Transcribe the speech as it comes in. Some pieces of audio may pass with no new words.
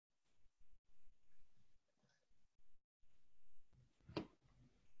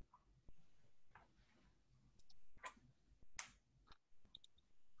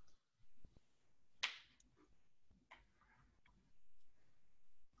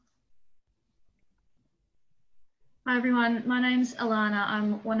Hi everyone, my name's Alana.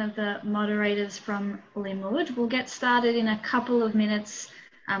 I'm one of the moderators from Limmud. We'll get started in a couple of minutes.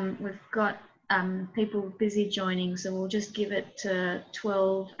 We've got people busy joining, so we'll just give it to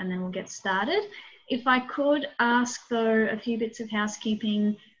 12 and then we'll get started. If I could ask though a few bits of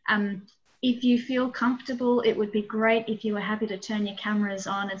housekeeping, if you feel comfortable, it would be great if you were happy to turn your cameras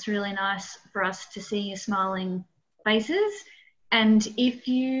on. It's really nice for us to see your smiling faces. And if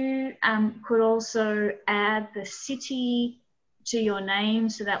you could also add the city to your name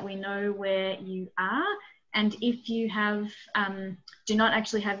so that we know where you are. And if you have, do not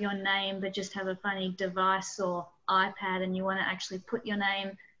actually have your name, but just have a funny device or iPad and you want to actually put your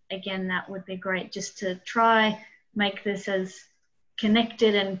name, again, that would be great, just to try make this as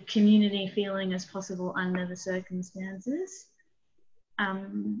connected and community feeling as possible under the circumstances.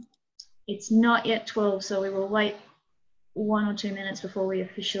 It's not yet 12, so we will wait 1 or 2 minutes before we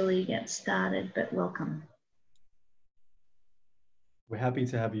officially get started, but welcome. We're happy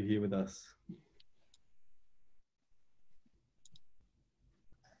to have you here with us.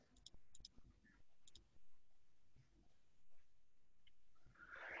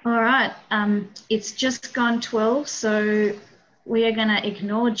 All right, it's just gone 12, so we are going to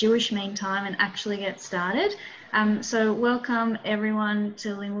ignore Jewish Mean Time and actually get started. So welcome everyone to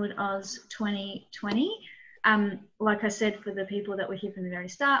Limmud Oz 2020. Like I said, for the people that were here from the very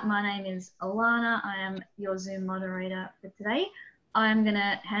start, my name is Alana. I am your Zoom moderator for today. I'm going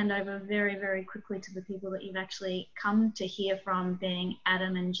to hand over very, very quickly to the people that you've actually come to hear from, being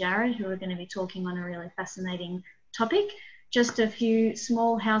Adam and Jarod, who are going to be talking on a really fascinating topic. Just a few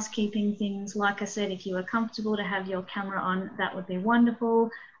small housekeeping things. Like I said, if you are comfortable to have your camera on, that would be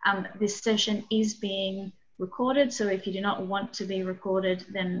wonderful. This session is being recorded, so if you do not want to be recorded,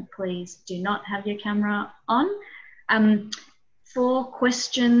 then please do not have your camera on. For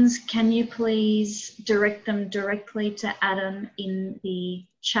questions, can you please direct them directly to Adam in the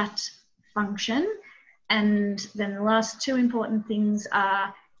chat function? And then the last two important things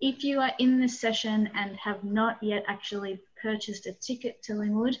are, if you are in this session and have not yet actually purchased a ticket to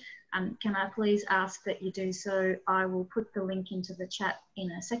Limmud, can I please ask that you do so? I will put the link into the chat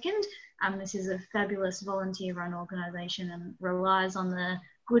in a second. This is a fabulous volunteer-run organisation and relies on the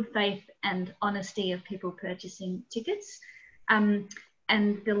good faith and honesty of people purchasing tickets. And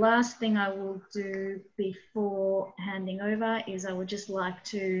the last thing I will do before handing over is I would just like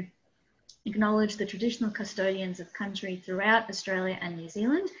to acknowledge the traditional custodians of country throughout Australia and New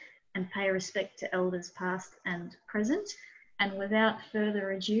Zealand and pay respect to elders past and present. And without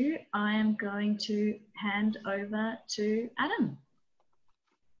further ado, I am going to hand over to Adam.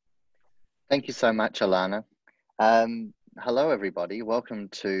 Thank you so much, Alana. Hello, everybody. Welcome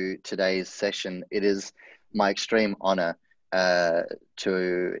to today's session. It is my extreme honor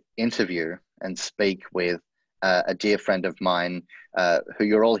to interview and speak with a dear friend of mine who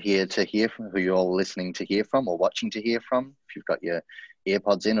you're all here to hear from, who you're all listening to hear from or watching to hear from, if you've got your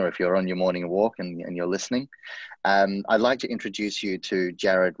earpods in or if you're on your morning walk and you're listening. I'd like to introduce you to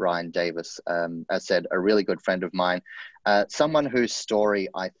Jarod Rhine-Davis, as said, a really good friend of mine, someone whose story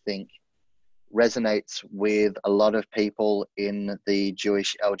I think resonates with a lot of people in the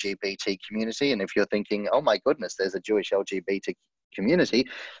Jewish LGBT community. And if you're thinking, oh my goodness, there's a Jewish LGBT community,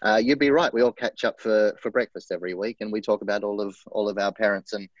 you'd be right. We all catch up for breakfast every week and we talk about all of our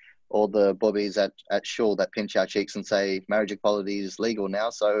parents and all the bobbies at shul that pinch our cheeks and say marriage equality is legal now,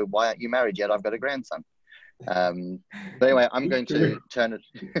 so why aren't you married yet? I've got a grandson. But anyway, I'm going to turn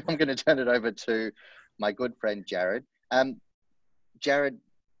it over to my good friend Jarod. Jarod,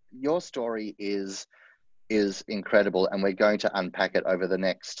 your story is incredible and we're going to unpack it over the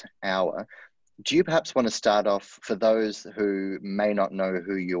next hour. Do you perhaps want to start off, for those who may not know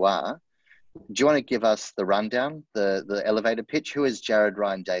who you are, do you want to give us the rundown, the elevator pitch? Who is Jarod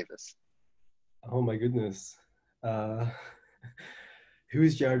Rhine-Davis? Oh my goodness. Who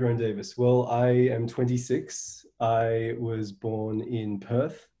is Jarod Rhine-Davis? Well, I am 26. I was born in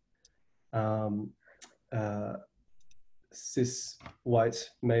Perth. Cis white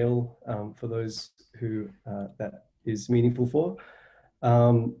male, for those who that is meaningful for.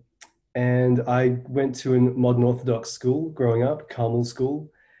 And I went to a modern Orthodox school growing up, Carmel School.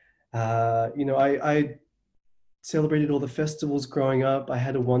 You know, I celebrated all the festivals growing up. I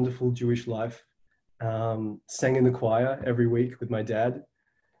had a wonderful Jewish life. Sang in the choir every week with my dad,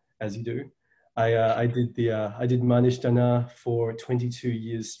 as you do. I did Manish Dana for 22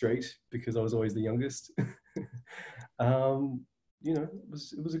 years straight because I was always the youngest. You know,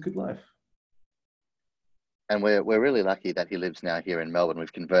 it was a good life. And we're really lucky that he lives now here in Melbourne.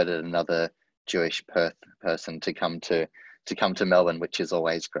 We've converted another Jewish Perth person to come to Melbourne, which is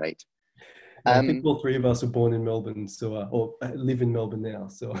always great. Yeah, I think all three of us are born in Melbourne, so or live in Melbourne now.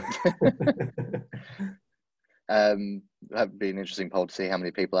 So that'd be an interesting poll to see how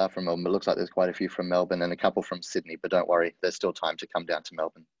many people are from Melbourne. It looks like there's quite a few from Melbourne and a couple from Sydney, but don't worry, there's still time to come down to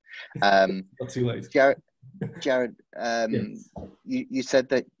Melbourne. not too late. Jarod, Yes. you said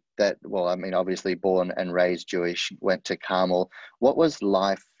that well, I mean, obviously born and raised Jewish, went to Carmel. What was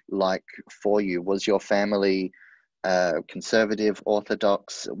life like for you? Was your family conservative,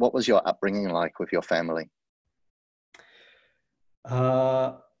 Orthodox? What was your upbringing like with your family?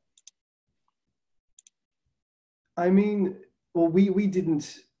 I mean, well, we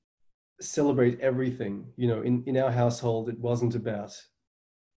didn't celebrate everything. You know, in our household, it wasn't about,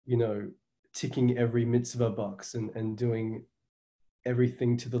 you know, ticking every mitzvah box and doing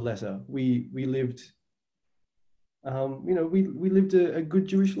everything to the letter. We lived, you know, we lived a good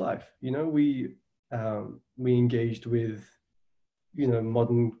Jewish life. You know, we engaged with, you know,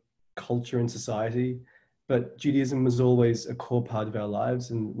 modern culture and society, but Judaism was always a core part of our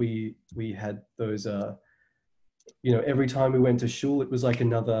lives, and we had those. You know, every time we went to shul, it was like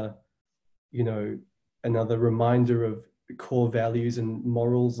another, you know, another reminder of core values and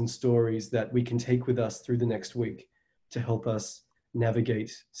morals and stories that we can take with us through the next week to help us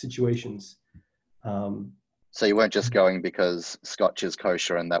navigate situations. So you weren't just going because Scotch is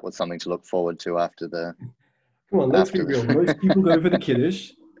kosher and that was something to look forward to after the... Come on, let's be real. Most people go for the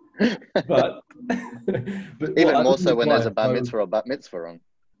Kiddush, but even well, more so when there's a bar mitzvah or bat mitzvah on.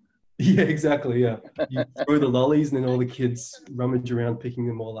 Yeah, exactly. Yeah. You throw the lollies and then all the kids rummage around picking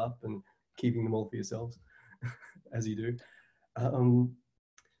them all up and keeping them all for yourselves, as you do.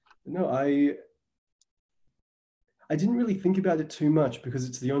 No, I didn't really think about it too much because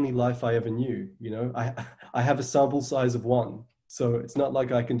it's the only life I ever knew. You know, I have a sample size of one, so it's not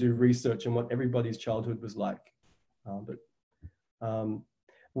like I can do research on what everybody's childhood was like. But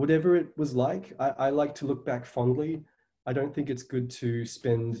whatever it was like, I like to look back fondly. I don't think it's good to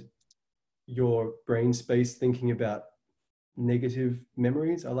spend your brain space thinking about negative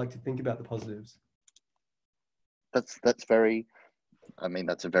memories. I like to think about the positives. That's very, I mean,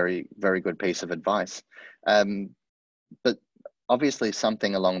 that's a very, very good piece of advice. But obviously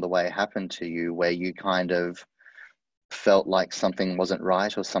something along the way happened to you where you kind of felt like something wasn't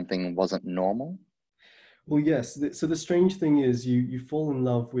right or something wasn't normal. Well, yes. So the strange thing is you fall in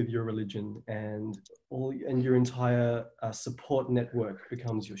love with your religion, and your entire support network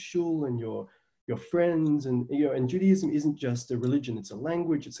becomes your shul and your friends, and you know, and Judaism isn't just a religion, it's a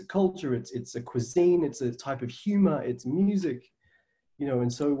language, it's a culture, it's a cuisine, it's a type of humor, it's music, you know.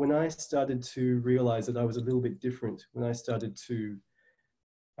 And so when I started to realize that I was a little bit different, when I started to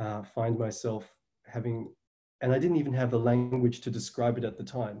find myself having, and I didn't even have the language to describe it at the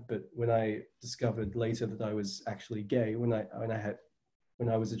time, but when I discovered later that I was actually gay, when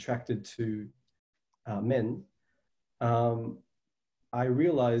I was attracted to men, I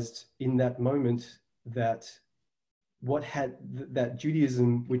realized in that moment that that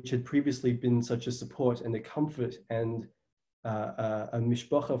Judaism, which had previously been such a support and a comfort and a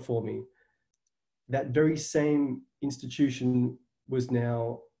mishpacha for me, that very same institution was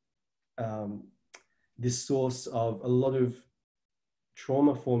now this source of a lot of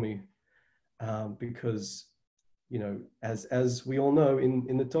trauma for me, because, you know, as we all know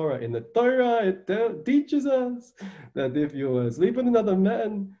in the Torah, it teaches us that if you sleep with another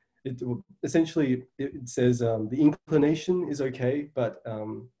man, it essentially it says the inclination is okay, but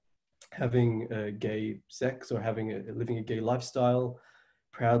having gay sex or living a gay lifestyle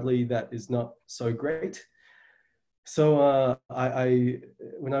proudly, that is not so great. So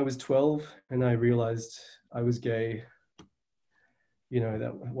when I was 12 and I realized I was gay, you know,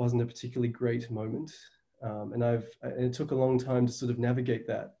 that wasn't a particularly great moment. And it took a long time to sort of navigate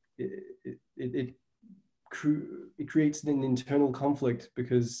that. It creates an internal conflict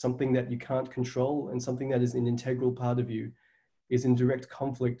because something that you can't control and something that is an integral part of you is in direct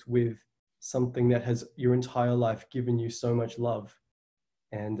conflict with something that has your entire life given you so much love.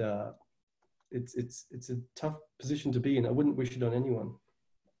 And it's a tough position to be in. I wouldn't wish it on anyone.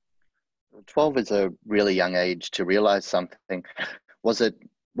 12 is a really young age to realize something. Was it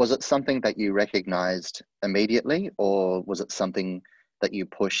something that you recognized immediately, or was it something that you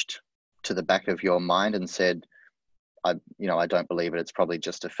pushed to the back of your mind and said, I don't believe it. It's probably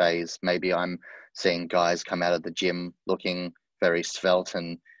just a phase. Maybe I'm seeing guys come out of the gym looking very svelte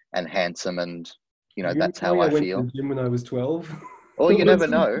and handsome, and you know, that's how I went feel. to the gym when I was 12. Or you never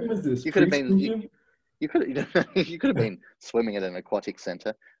know. You could have been. You could have been swimming at an aquatic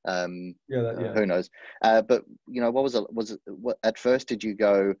center. Who knows? But you know, what was it? What at first did you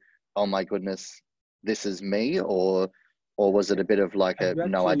go, oh my goodness, this is me, or or was it a bit of like Have you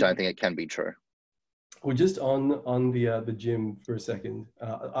no, I actually, don't think it can be true? well, just on the gym for a second,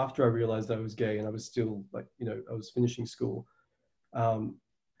 after I realized I was gay and I was still like, I was finishing school, um,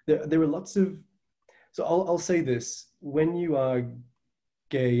 there were lots of, so I'll say this, when you are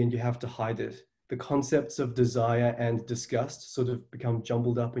gay and you have to hide it, the concepts of desire and disgust sort of become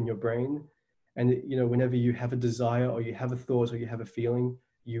jumbled up in your brain. And, whenever you have a desire or you have a thought or you have a feeling,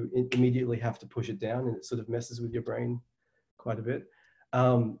 you immediately have to push it down, and it sort of messes with your brain quite a bit.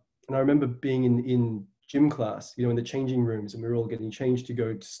 And I remember being in gym class, in the changing rooms, and we were all getting changed to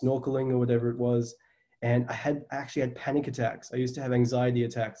go to snorkeling or whatever it was. And I actually had panic attacks. I used to have anxiety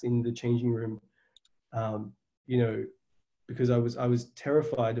attacks in the changing room, um, you know, because I was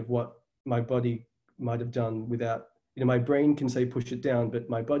terrified of what my body might have done without, my brain can say push it down, but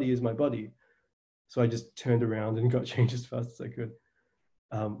my body is my body. So I just turned around and got changed as fast as I could.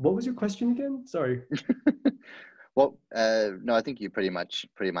 What was your question again? Sorry. Well, no, I think you pretty much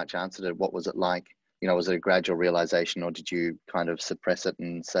answered it. What was it like? Was it a gradual realization, or did you kind of suppress it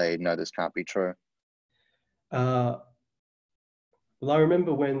and say, no, this can't be true? Well, I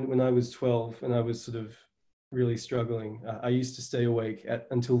remember when I was 12 and I was sort of really struggling, I used to stay awake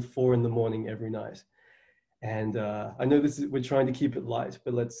until 4 a.m. every night. And I know we're trying to keep it light,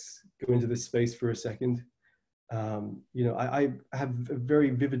 but let's go into this space for a second. I have a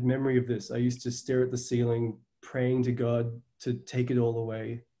very vivid memory of this. I used to stare at the ceiling, praying to God to take it all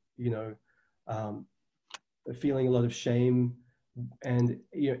away, feeling a lot of shame. And,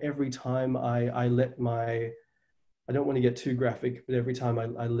 every time I let I don't want to get too graphic, but every time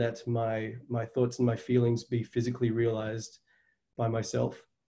I let my thoughts and my feelings be physically realized by myself,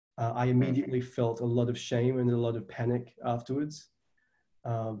 I immediately felt a lot of shame and a lot of panic afterwards.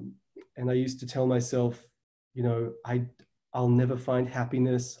 And I used to tell myself, I'll never find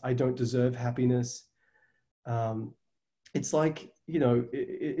happiness. I don't deserve happiness. It's like,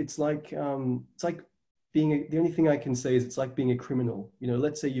 it's like being the only thing I can say is it's like being a criminal.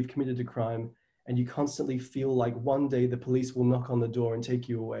 Let's say you've committed a crime and you constantly feel like one day the police will knock on the door and take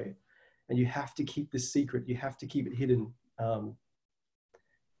you away, and you have to keep this secret. You have to keep it hidden.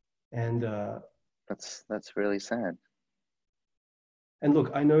 And that's really sad. And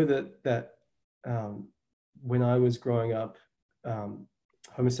look, I know that when I was growing up,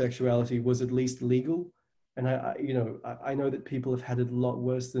 homosexuality was at least legal, and I know that people have had it a lot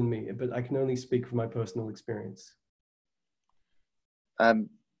worse than me, but I can only speak from my personal experience.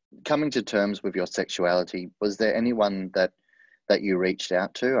 Coming to terms with your sexuality, was there anyone that you reached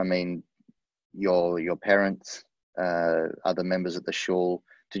out to? I mean, your parents, other members of the shul.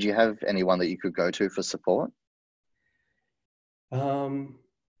 Did you have anyone that you could go to for support?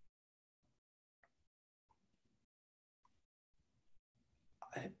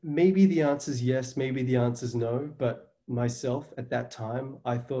 Maybe the answer is yes, maybe the answer is no, but myself at that time,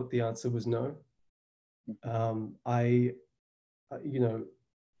 I thought the answer was no.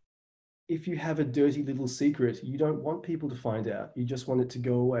 If you have a dirty little secret, you don't want people to find out. You just want it to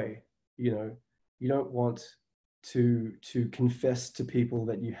go away. You don't want to confess to people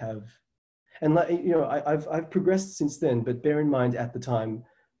that you have. And I've progressed since then, but bear in mind at the time,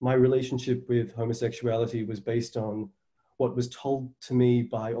 my relationship with homosexuality was based on what was told to me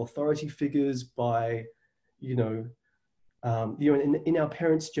by authority figures, by, in our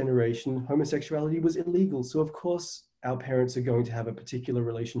parents' generation, homosexuality was illegal. So of course, our parents are going to have a particular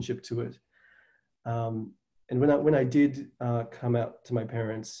relationship to it. And when I did come out to my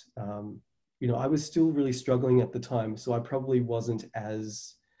parents, I was still really struggling at the time. So I probably wasn't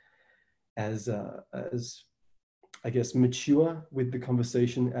as I guess mature with the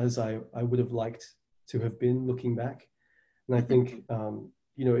conversation as I would have liked to have been looking back. And I think,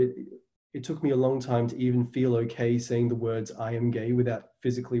 it took me a long time to even feel okay saying the words "I am gay" without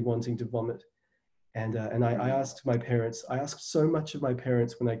physically wanting to vomit. And I asked my parents, I asked so much of my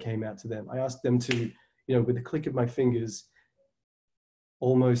parents when I came out to them. I asked them to, with a click of my fingers,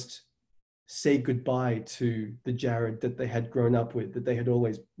 almost say goodbye to the Jarod that they had grown up with, that they had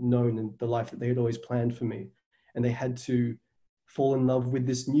always known, and the life that they had always planned for me. And they had to fall in love with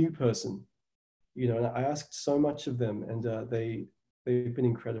this new person. And I asked so much of them, and they've been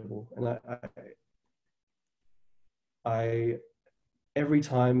incredible. And I every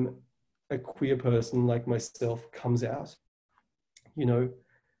time a queer person like myself comes out,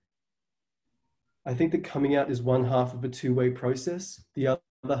 I think that coming out is one half of a two-way process. The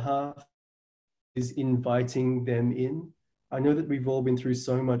other half is inviting them in. I know that we've all been through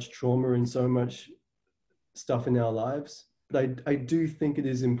so much trauma and so much stuff in our lives, but I do think it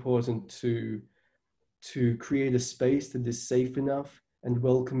is important to create a space that is safe enough and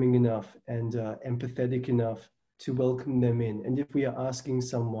welcoming enough and empathetic enough to welcome them in. And if we are asking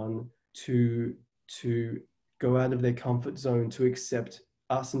someone to go out of their comfort zone to accept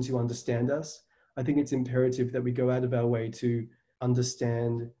us and to understand us, I think it's imperative that we go out of our way to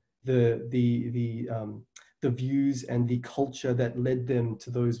understand the views and the culture that led them to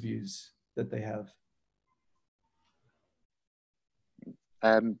those views that they have.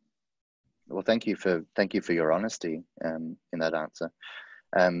 Well, thank you for your honesty in that answer.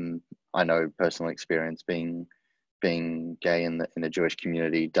 I know personal experience being gay in the Jewish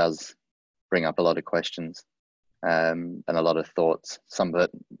community does bring up a lot of questions and a lot of thoughts. Some of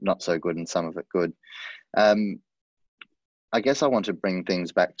it not so good, and some of it good. I guess I want to bring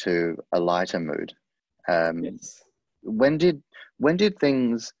things back to a lighter mood. Yes. When did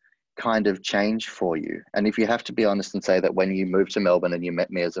things kind of change for you? And if you have to be honest and say that when you moved to Melbourne and you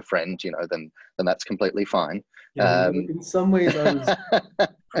met me as a friend, then that's completely fine. Yeah, in some ways I was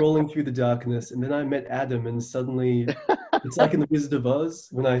crawling through the darkness, and then I met Adam, and suddenly it's like in The Wizard of Oz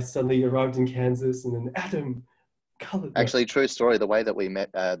when I suddenly arrived in Kansas, and then Adam colored. Actually, true story. The way that we met,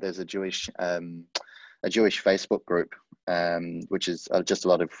 there's a Jewish Facebook group, which is just a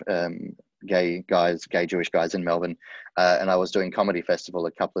lot of gay Jewish guys in Melbourne, and I was doing comedy festival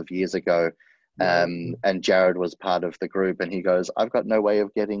a couple of years ago, and Jarod was part of the group, and he goes, "I've got no way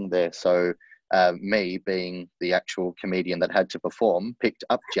of getting there," so me, being the actual comedian that had to perform, picked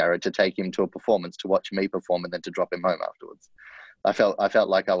up Jarod to take him to a performance to watch me perform and then to drop him home afterwards. I felt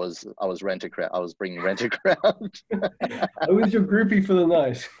like I was rent-a-crowd. I was bringing rent-a-crowd. I was your groupie for the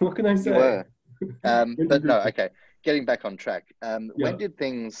night. What can I say? You were. But no, okay. Getting back on track. When did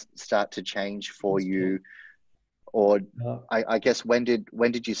things start to change for you? Or I guess when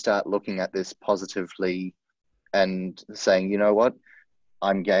did you start looking at this positively and saying, you know what,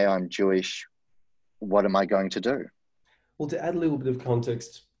 I'm gay, I'm Jewish, what am I going to do? Well, to add a little bit of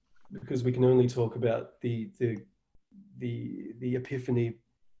context, because we can only talk about the epiphany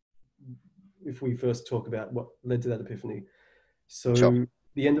if we first talk about what led to that epiphany. So Sure.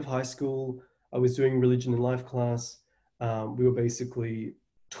 The end of high school, I was doing religion and life class. We were basically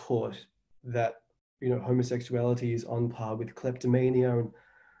taught that homosexuality is on par with kleptomania and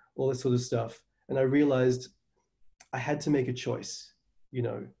all this sort of stuff. And I realized I had to make a choice.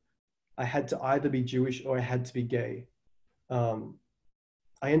 I had to either be Jewish or I had to be gay. I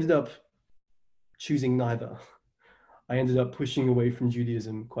ended up choosing neither. I ended up pushing away from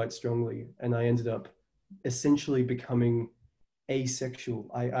Judaism quite strongly, and I ended up essentially becoming asexual.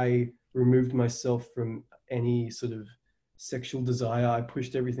 I removed myself from any sort of sexual desire. I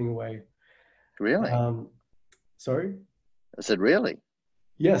pushed everything away. Really? Sorry? I said, really?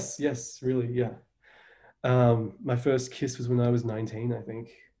 Yes, really, yeah. My first kiss was when I was 19, I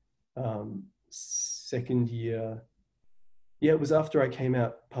think. Second year. Yeah, it was after I came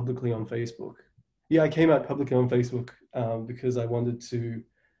out publicly on Facebook. Yeah, I came out publicly on Facebook because I wanted to.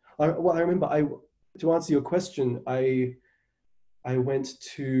 I remember. To answer your question, I went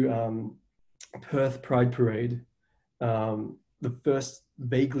to Perth Pride Parade, the first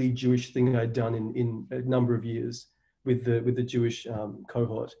vaguely Jewish thing I'd done in a number of years with the Jewish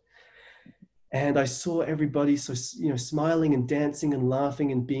cohort. And I saw everybody smiling and dancing and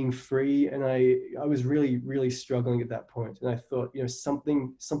laughing and being free, and I was really struggling at that point. And I thought,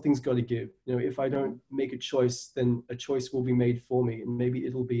 something's got to give. If I don't make a choice, then a choice will be made for me, and maybe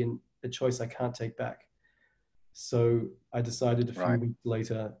it'll be a choice I can't take back. So I decided a few weeks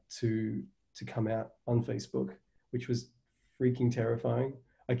later to come out on Facebook, which was freaking terrifying.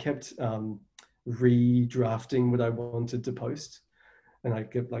 I kept redrafting what I wanted to post. And I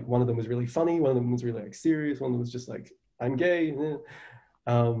kept one of them was really funny, one of them was really serious, one of them was just I'm gay.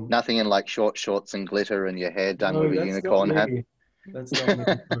 Nothing in short shorts and glitter and your hair done with a unicorn hat. That's not me.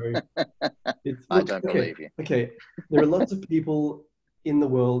 Sorry. I don't believe you. Okay, there are lots of people in the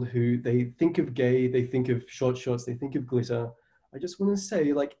world who they think of gay, they think of short shorts, they think of glitter. I just want to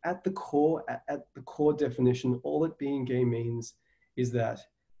say, at the core definition, all it being gay means is that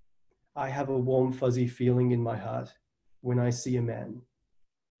I have a warm, fuzzy feeling in my heart when I see a man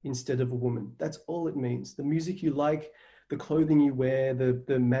instead of a woman. That's all it means. The music you like, the clothing you wear,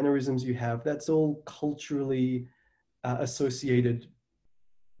 the mannerisms you have, that's all culturally associated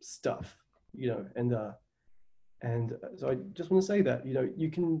stuff, and so I just want to say that,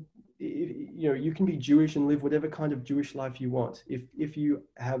 you can be Jewish and live whatever kind of Jewish life you want. If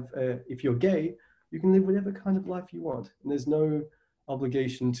you're gay, you can live whatever kind of life you want. And there's no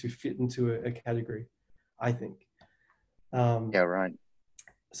obligation to fit into a category, I think. Yeah, right.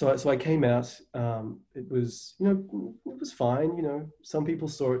 So I came out. It was fine. Some people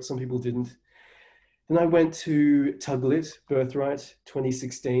saw it, some people didn't. Then I went to Tuglit Birthright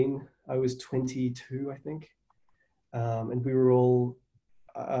 2016. I was 22, I think. and we were all,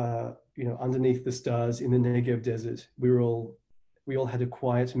 underneath the stars in the Negev desert. We all had a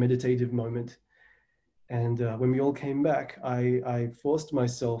quiet, meditative moment. And when we all came back, I closed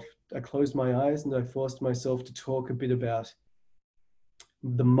my eyes and I forced myself to talk a bit about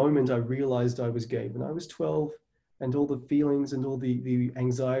the moment I realized I was gay when I was 12, and all the feelings and all the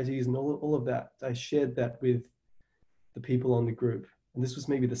anxieties and all of that. I shared that with the people on the group. And this was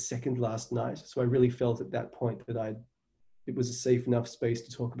maybe the second last night. So I really felt at that point that it was a safe enough space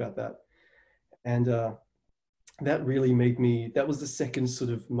to talk about that. And that really that was the second sort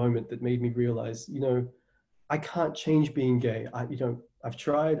of moment that made me realize, I can't change being gay. I've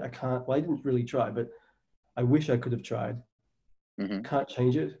tried, I can't, well, I didn't really try, but I wish I could have tried. Mm-hmm. Can't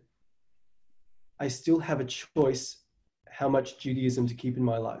change it. I still have a choice how much Judaism to keep in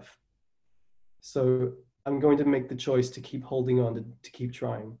my life. So I'm going to make the choice to keep holding on, to keep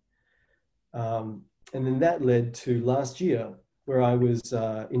trying. And then that led to last year, where I was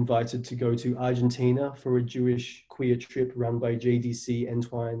invited to go to Argentina for a Jewish queer trip run by JDC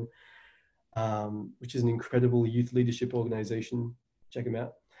Entwine, which is an incredible youth leadership organization. Check them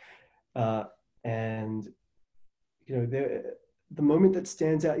out. And, the moment that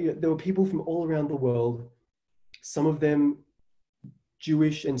stands out, there were people from all around the world, some of them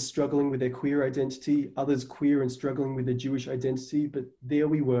Jewish and struggling with their queer identity, others queer and struggling with their Jewish identity. But there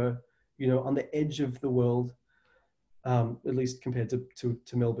we were, on the edge of the world, at least compared to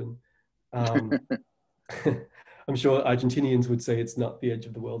Melbourne. I'm sure Argentinians would say it's not the edge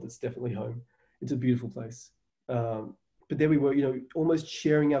of the world, it's definitely home. It's a beautiful place. But there we were, almost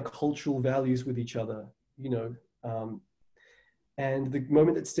sharing our cultural values with each other, and the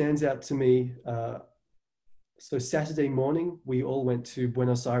moment that stands out to me, so Saturday morning, we all went to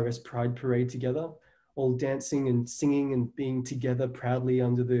Buenos Aires Pride Parade together, all dancing and singing and being together proudly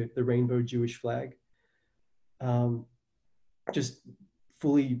under the rainbow Jewish flag. Just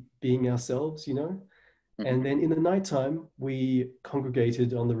fully being ourselves, Mm-hmm. And then in the nighttime, we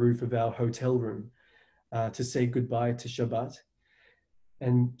congregated on the roof of our hotel room to say goodbye to Shabbat.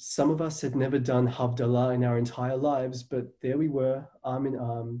 And some of us had never done Havdalah in our entire lives, but there we were, arm in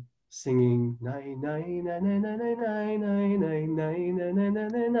arm, singing and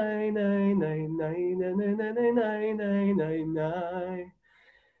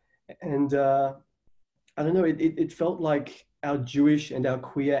I don't know, it felt like our Jewish and our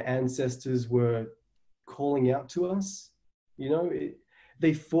queer ancestors were calling out to us.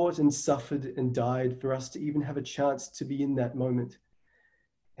 They fought and suffered and died for us to even have a chance to be in that moment.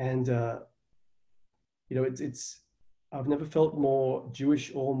 And it's I've never felt more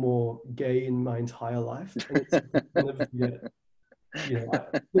Jewish or more gay in my entire life, and I'll never forget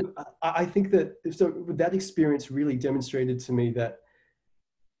it. I think that that experience really demonstrated to me that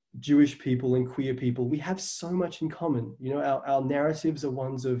Jewish people and queer people, we have so much in common. Our narratives are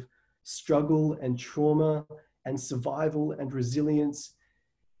ones of struggle and trauma and survival and resilience,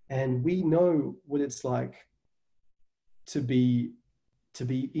 and we know what it's like to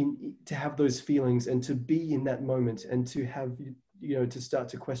have those feelings and to be in that moment and to have, to start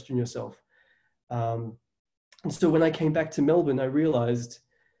to question yourself. And so when I came back to Melbourne, I realized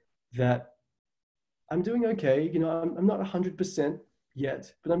that I'm doing okay. I'm not 100%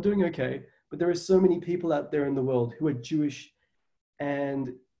 yet, but I'm doing okay. But there are so many people out there in the world who are Jewish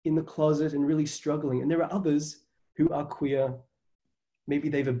and in the closet and really struggling. And there are others who are queer. Maybe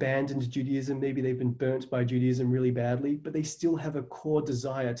they've abandoned Judaism, maybe they've been burnt by Judaism really badly, but they still have a core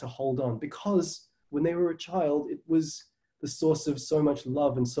desire to hold on, because when they were a child, it was the source of so much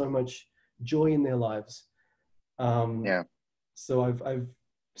love and so much joy in their lives. So I've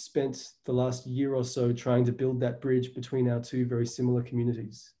spent the last year or so trying to build that bridge between our two very similar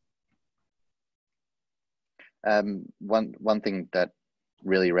communities. One thing that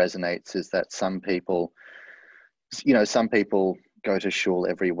really resonates is that some people go to shul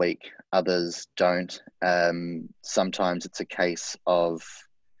every week, others don't. Sometimes it's a case of,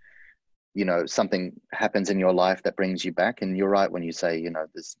 something happens in your life that brings you back. And you're right when you say,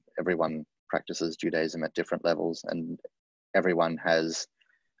 everyone practices Judaism at different levels, and everyone has,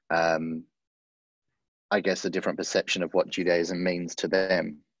 I guess, a different perception of what Judaism means to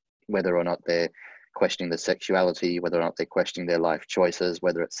them, whether or not they're questioning their sexuality, whether or not they're questioning their life choices,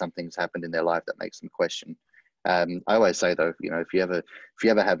 whether it's something's happened in their life that makes them question. I always say though, if you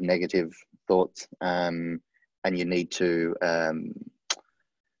ever have negative thoughts, and you need to,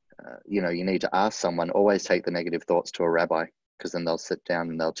 you need to ask someone, always take the negative thoughts to a rabbi, because then they'll sit down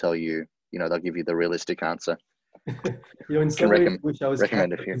and they'll tell you, they'll give you the realistic answer. In some ways, I wish I was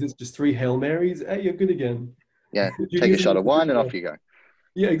Catholic, because it's just 3 Hail Marys. Hey, you're good again. Yeah, take a shot of wine and off you go.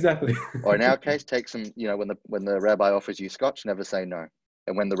 Yeah, exactly. Or in our case, take some, when the rabbi offers you scotch, never say no.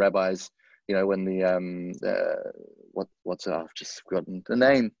 And when the rabbis, when the I've just forgotten the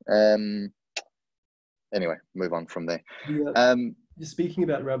name. Anyway, move on from there. Just speaking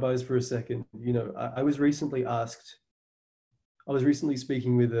about rabbis for a second, I was recently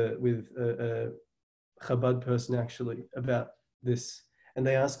speaking with a Chabad person actually about this, and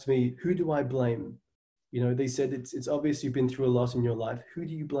they asked me, who do I blame? They said, it's obvious you've been through a lot in your life. Who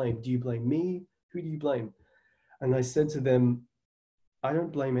do you blame? Do you blame me? Who do you blame? And I said to them, I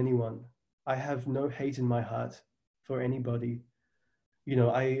don't blame anyone. I have no hate in my heart for anybody. As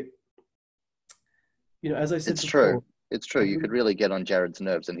I said It's before, true. It's true. You could really get on Jarod's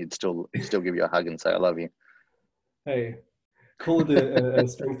nerves and he'd still give you a hug and say, I love you. Hey, call it a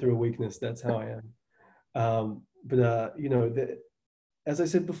strength or a weakness. That's how I am. As I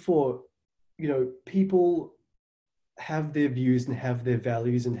said before, people have their views and have their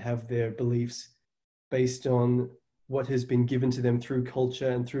values and have their beliefs based on what has been given to them through culture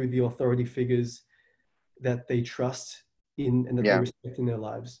and through the authority figures that they trust in and that they respect in their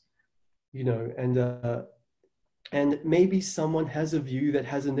lives. And maybe someone has a view that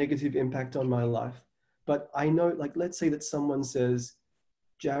has a negative impact on my life, but I know, like, let's say that someone says,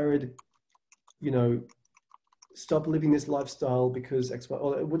 Jarod, stop living this lifestyle because X, Y,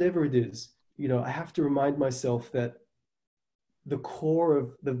 or whatever it is. I have to remind myself that the core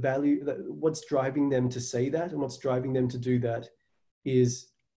of the value, that what's driving them to say that and what's driving them to do that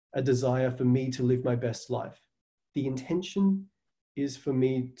is a desire for me to live my best life. The intention is for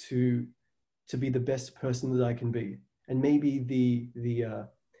me to be the best person that I can be. And maybe the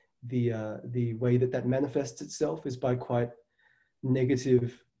way that manifests itself is by quite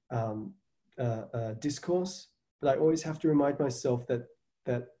negative discourse. But I always have to remind myself that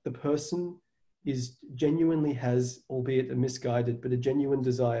the person genuinely has, albeit a misguided, but a genuine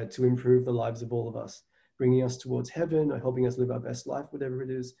desire to improve the lives of all of us, bringing us towards heaven or helping us live our best life, whatever it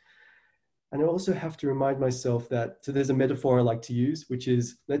is. And I also have to remind myself that, so there's a metaphor I like to use, which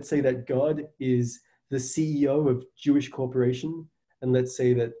is, let's say that God is the CEO of Jewish corporation, and let's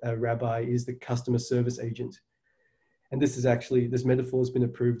say that a rabbi is the customer service agent. And this metaphor has been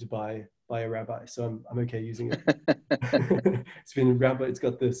approved by a rabbi, so I'm okay using it. It's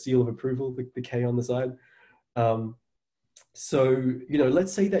got the seal of approval, the K on the side. So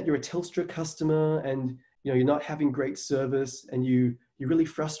let's say that you're a Telstra customer and you're not having great service and you're really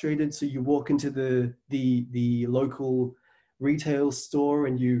frustrated. So you walk into the local retail store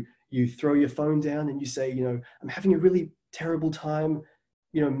and you throw your phone down and you say, I'm having a really terrible time.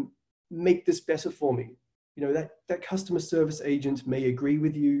 Make this better for me. That customer service agent may agree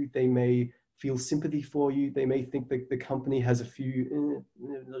with you. They may feel sympathy for you. They may think that the company has a few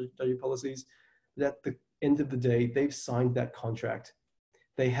dodgy policies. But at the end of the day, they've signed that contract.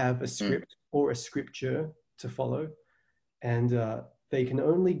 They have a script or a scripture to follow, and they can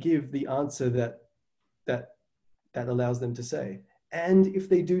only give the answer that allows them to say. And if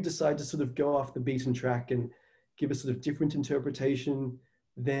they do decide to sort of go off the beaten track and give a sort of different interpretation,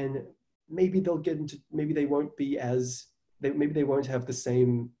 then maybe they won't have the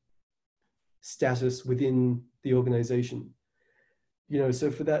same status within the organization. So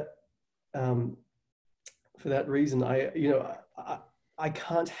for that reason, I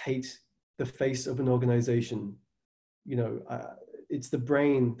can't hate the face of an organization. It's the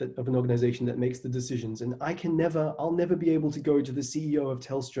brain of an organization that makes the decisions, and I'll never be able to go to the CEO of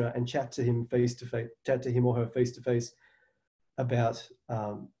Telstra and chat to him or her face to face about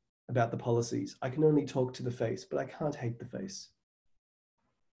the policies. I can only talk to the face, but I can't hate the face.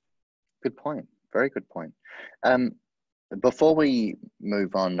 Good point. Very good point. Before we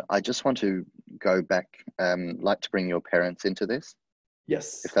move on, I just want to go back, like to bring your parents into this.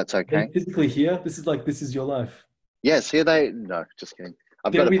 Yes. If that's okay. They're physically here. This is your life. Yes, here no, just kidding.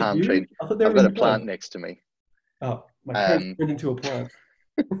 I've got a palm tree. I've got a plant next to me. Oh, my parents turned into a plant.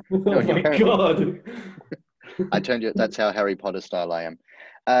 No, oh my God. I turned you, that's how Harry Potter style I am.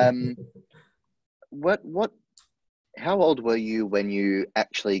 How old were you when you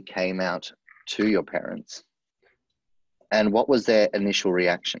actually came out to your parents? And what was their initial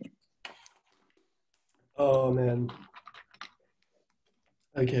reaction? Oh man.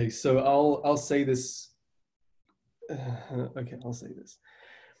 Okay, so I'll say this. Okay, I'll say this.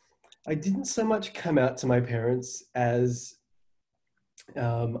 I didn't so much come out to my parents as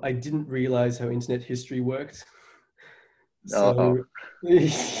I didn't realize how internet history worked. So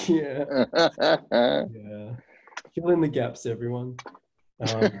yeah. Yeah. Fill in the gaps, everyone.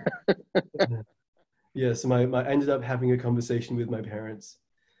 Yeah, so I ended up having a conversation with my parents.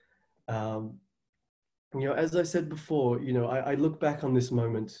 you know, as I said before, you know, I look back on this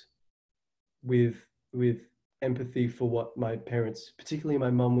moment with empathy for what my parents, particularly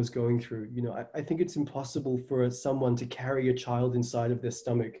my mum, was going through. You know, I think it's impossible for someone to carry a child inside of their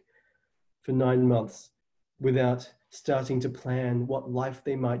stomach for 9 months without starting to plan what life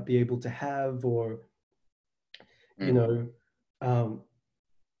they might be able to have, or you know, um,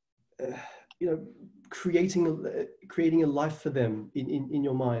 uh, you know, creating a life for them in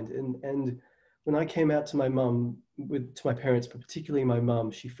your mind. And when I came out to my mum, to my parents, but particularly my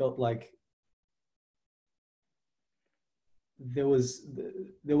mum, she felt like there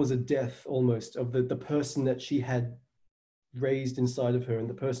was a death almost of the person that she had raised inside of her and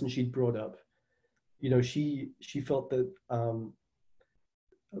the person she'd brought up. You know, she felt that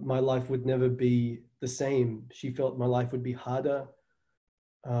my life would never be the same. She felt my life would be harder.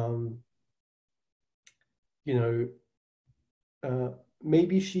 Um, you know,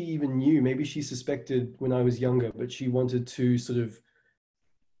 maybe she even knew, maybe she suspected when I was younger, but she wanted to sort of,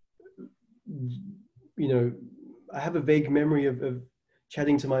 you know, I have a vague memory of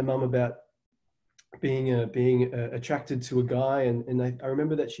chatting to my mum about being attracted to a guy, and I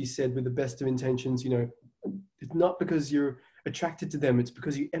remember that she said, with the best of intentions, you know, it's not because you're attracted to them, it's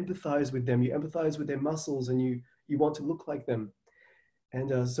because you empathize with them, you empathize with their muscles, and you want to look like them.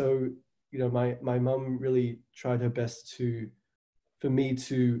 And so, you know, my mum really tried her best for me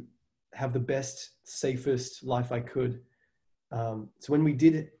to have the best, safest life I could. So when we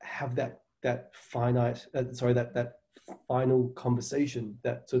did have that final conversation,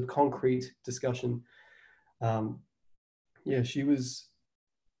 that sort of concrete discussion, yeah,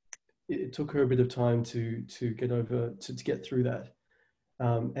 it took her a bit of time to get over, to get through that.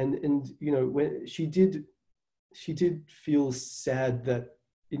 And you know, when she did feel sad that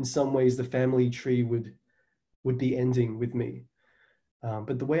in some ways the family tree would be ending with me.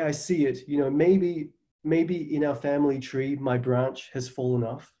 But the way I see it, you know, maybe in our family tree, my branch has fallen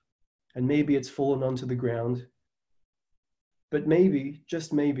off, and maybe it's fallen onto the ground. But maybe,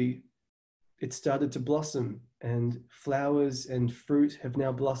 just maybe, it started to blossom, and flowers and fruit have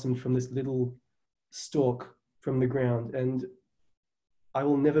now blossomed from this little stalk from the ground. And I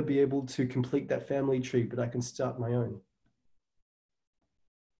will never be able to complete that family tree, but I can start my own.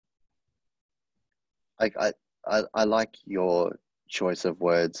 I like your choice of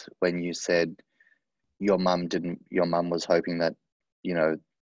words when you said your mum was hoping that, you know,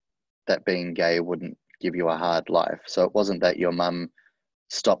 that being gay wouldn't give you a hard life. So it wasn't that your mum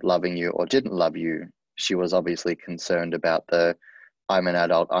stopped loving you or didn't love you. She was obviously concerned about I'm an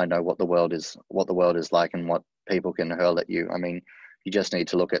adult, I know what the world is like and what people can hurl at you. I mean, you just need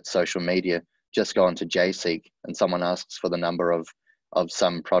to look at social media. Just go onto JSeek and someone asks for the number of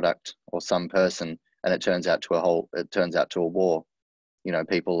some product or some person, and it turns out to a war. You know,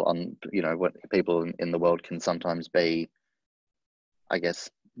 what people in the world can sometimes be, I guess,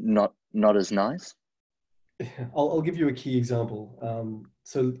 not as nice. I'll give you a key example.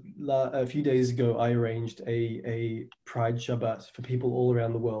 So a few days ago, I arranged a Pride Shabbat for people all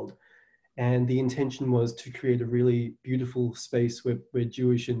around the world. And the intention was to create a really beautiful space where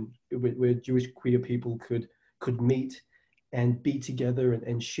Jewish queer people could meet and be together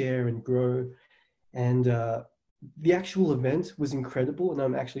and share and grow. And the actual event was incredible. And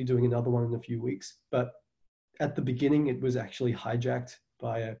I'm actually doing another one in a few weeks. But at the beginning, it was actually hijacked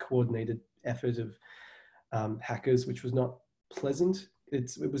by a coordinated effort of hackers, which was not pleasant.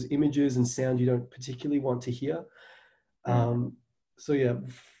 It was images and sound you don't particularly want to hear. So yeah,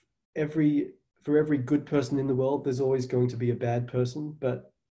 for every good person in the world, there's always going to be a bad person,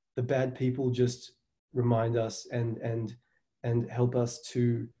 but the bad people just remind us and help us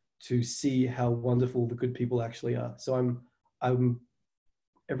to see how wonderful the good people actually are. So I'm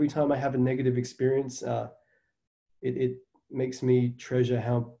every time I have a negative experience, it makes me treasure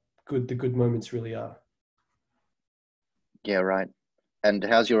how good the good moments really are. Yeah, right. And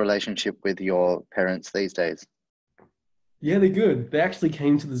how's your relationship with your parents these days? Yeah, they're good. They actually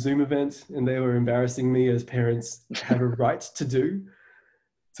came to the Zoom event and they were embarrassing me, as parents have a right to do.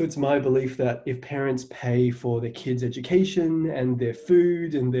 So it's my belief that if parents pay for their kids' education and their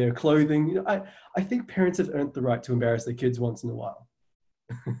food and their clothing, you know, I think parents have earned the right to embarrass their kids once in a while.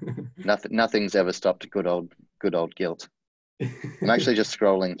 Nothing's ever stopped good old guilt. I'm actually just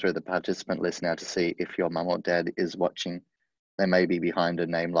scrolling through the participant list now to see if your mum or dad is watching. They may be behind a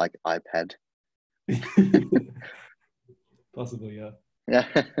name like iPad. Possibly, yeah. Yeah.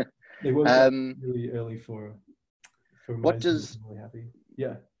 They woke up really early for my Zoom. I'm really happy.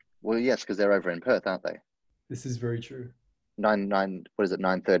 Yeah. Well, yes, because they're over in Perth, aren't they? This is very true.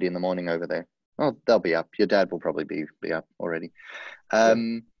 9:30 in the morning over there. Oh, they'll be up. Your dad will probably be up already.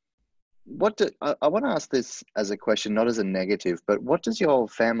 I want to ask this as a question, not as a negative, but what does your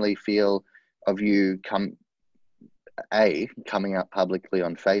family feel of you coming out publicly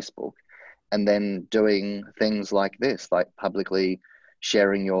on Facebook, and then doing things like this, like publicly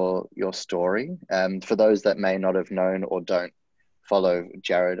sharing your story? For those that may not have known or don't follow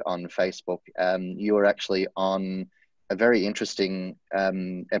Jarod on Facebook, you were actually on a very interesting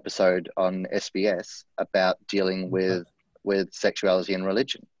episode on SBS about dealing with sexuality and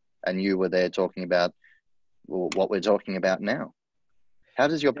religion, and you were there talking about what we're talking about now. How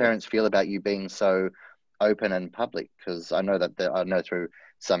does your parents feel about you being so open and public? Because I know that I know through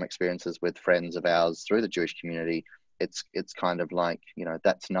some experiences with friends of ours through the Jewish community, it's kind of like, you know,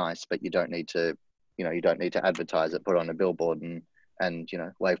 that's nice, but you don't need to advertise it, put on a billboard and you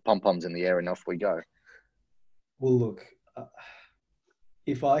know, wave pom-poms in the air and off we go. Well, look,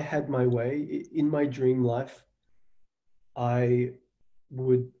 if I had my way in my dream life, I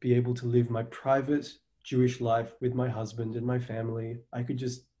would be able to live my private Jewish life with my husband and my family. I could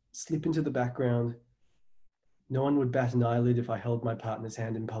just slip into the background. No one would bat an eyelid if I held my partner's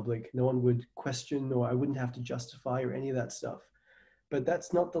hand in public. No one would question, or I wouldn't have to justify or any of that stuff. But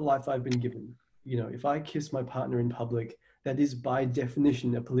that's not the life I've been given. You know, if I kiss my partner in public, that is by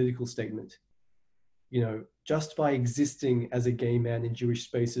definition a political statement. You know, just by existing as a gay man in Jewish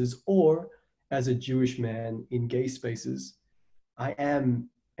spaces or as a Jewish man in gay spaces, I am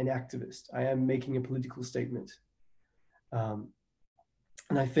an activist. I am making a political statement. And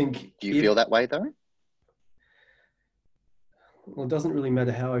I think... Do you feel that way though? Well, it doesn't really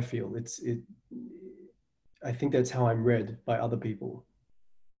matter how I feel. I think that's how I'm read by other people.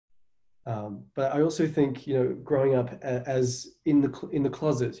 But I also think, you know, growing up as in the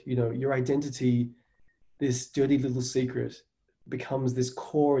closet, you know, your identity, this dirty little secret, becomes this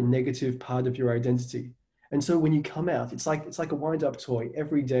core negative part of your identity. And so when you come out, it's like a wind-up toy.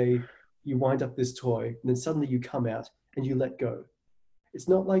 Every day you wind up this toy, and then suddenly you come out and you let go. It's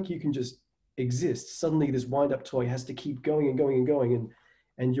not like you can just exist. Suddenly this wind-up toy has to keep going and going and going,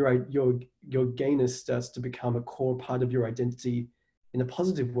 and your gayness starts to become a core part of your identity in a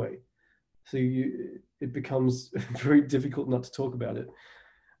positive way. So it becomes very difficult not to talk about it.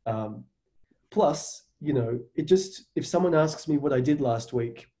 Plus, you know, if someone asks me what I did last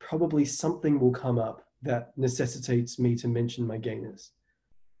week, probably something will come up that necessitates me to mention my gayness.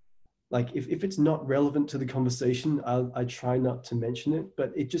 Like if it's not relevant to the conversation, I try not to mention it,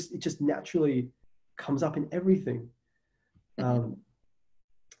 but it just naturally comes up in everything. You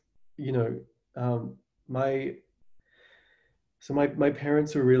know, my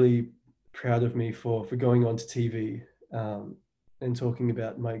parents were really proud of me for going onto TV and talking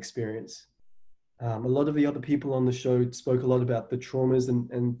about my experience. A lot of the other people on the show spoke a lot about the traumas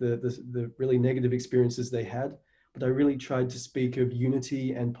and the really negative experiences they had, but I really tried to speak of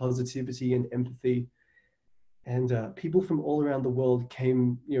unity and positivity and empathy. And people from all around the world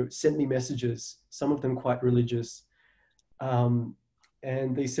came, you know, sent me messages, some of them quite religious. And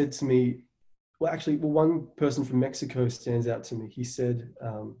they said to me, one person from Mexico stands out to me. He said,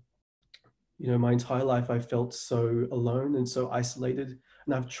 you know, my entire life I felt so alone and so isolated.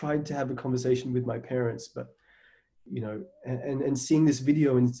 And I've tried to have a conversation with my parents, but, you know, and seeing this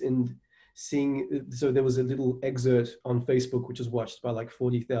video and seeing, so there was a little excerpt on Facebook, which was watched by like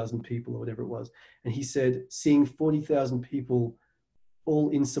 40,000 people or whatever it was. And he said, seeing 40,000 people all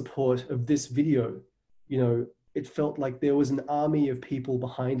in support of this video, you know, it felt like there was an army of people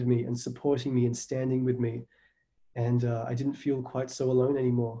behind me and supporting me and standing with me. And I didn't feel quite so alone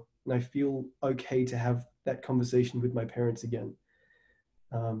anymore. And I feel okay to have that conversation with my parents again.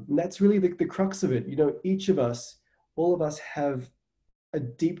 And that's really the crux of it. You know, all of us have a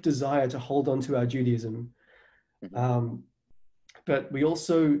deep desire to hold on to our Judaism. But we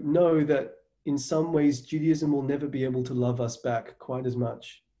also know that in some ways, Judaism will never be able to love us back quite as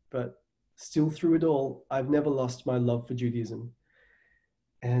much. But still through it all, I've never lost my love for Judaism.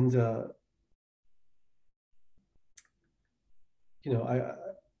 And, you know,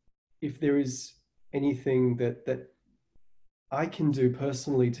 if there is anything that I can do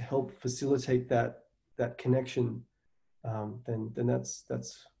personally to help facilitate that connection, then that's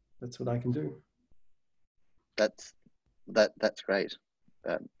what I can do. That's great.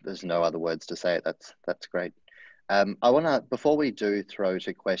 There's no other words to say it. That's great. I want to, before we do throw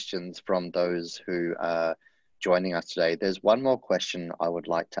to questions from those who are joining us today, there's one more question I would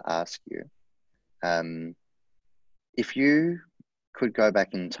like to ask you. If you could go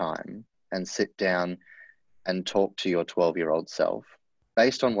back in time and sit down and talk to your 12-year-old self,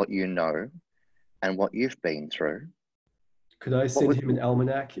 based on what you know and what you've been through, could I send him an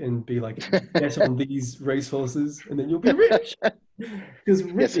almanac and be like, bet on these racehorses and then you'll be rich? Because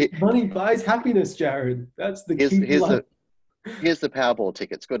Yes, money buys happiness, Jarod. That's the key to life. here's the Powerball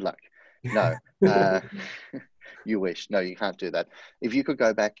tickets. Good luck. No, you wish. No, you can't do that. If you could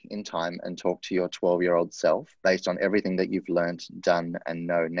go back in time and talk to your 12-year-old self based on everything that you've learned, done, and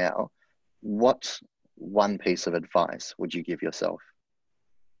know now, what one piece of advice would you give yourself?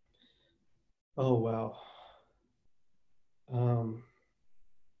 Oh, wow.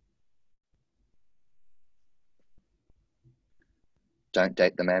 Don't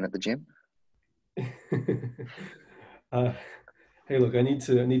date the man at the gym. Hey, look, I need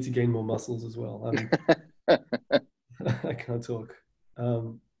to gain more muscles as well. I can't talk.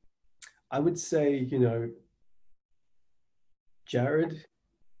 I would say, Jarod,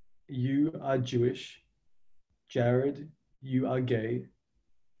 you are Jewish. Jarod, you are gay.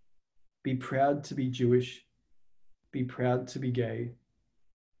 Be proud to be Jewish. Be proud to be gay.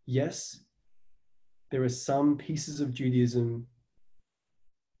 Yes, there are some pieces of Judaism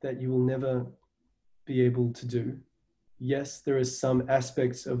that you will never be able to do. Yes, there are some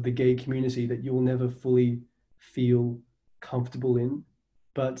aspects of the gay community that you will never fully feel comfortable in,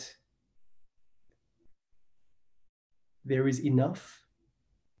 but there is enough,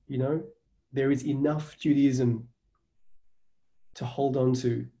 there is enough Judaism to hold on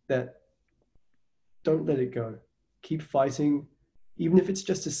to that. Don't let it go. Keep fighting, even if it's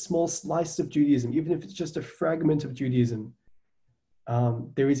just a small slice of Judaism, even if it's just a fragment of Judaism.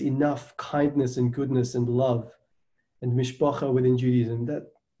 There is enough kindness and goodness and love and mishpacha within Judaism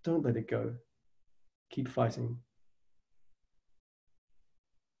that don't let it go. Keep fighting.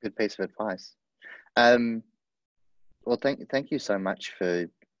 Good piece of advice. Well, thank you so much for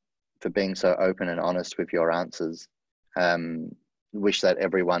being so open and honest with your answers. Wish that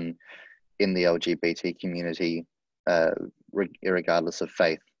everyone in the LGBT community, regardless of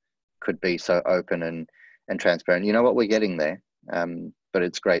faith, could be so open and transparent. You know what, we're getting there. But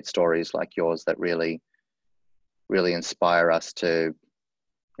it's great stories like yours that really inspire us to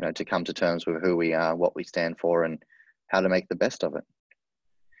come to terms with who we are, what we stand for, and how to make the best of it.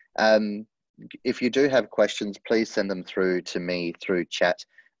 If you do have questions, please send them through to me through chat,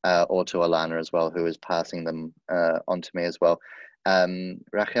 or to Alana as well, who is passing them on to me as well.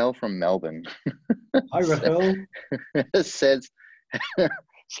 Rachel from Melbourne. Hi, Rachel. Says,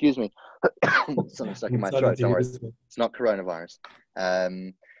 excuse me, something stuck in my throat. Don't worry, it's not coronavirus.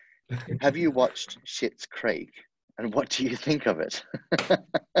 Have you watched Schitt's Creek, and what do you think of it?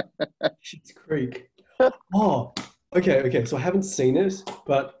 Schitt's Creek. Oh, okay. So I haven't seen it,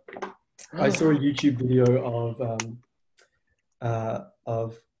 but I saw a YouTube video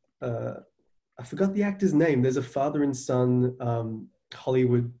of I forgot the actor's name. There's a father and son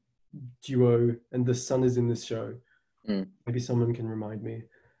Hollywood duo, and the son is in this show. Maybe someone can remind me.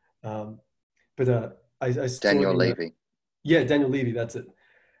 But I saw Daniel Levy. Yeah, Daniel Levy. That's it.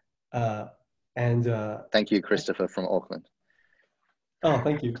 Thank you, Christopher from Auckland. Oh,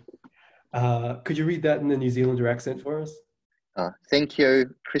 thank you. Could you read that in the New Zealander accent for us? Thank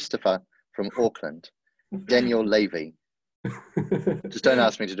you, Christopher from Auckland. Daniel Levy. Just don't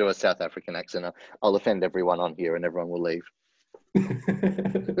ask me to do a South African accent. I'll offend everyone on here and everyone will leave.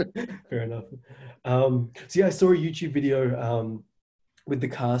 Fair enough. So yeah, I saw a YouTube video with the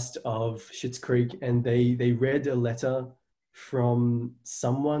cast of Schitt's Creek, and they read a letter from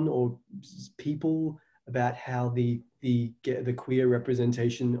someone or people about how the queer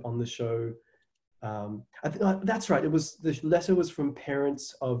representation on the show. That's right. The letter was from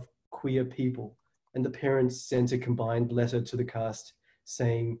parents of queer people, and the parents sent a combined letter to the cast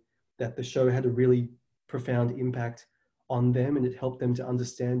saying that the show had a really profound impact on them, and it helped them to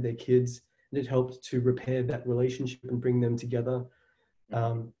understand their kids, and it helped to repair that relationship and bring them together.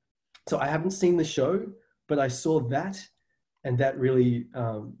 So I haven't seen the show, but I saw that, and that really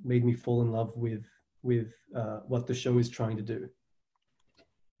made me fall in love with what the show is trying to do.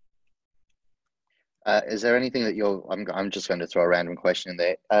 Is there anything that I'm just going to throw a random question in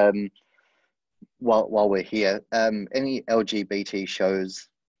there. While we're here, any LGBT shows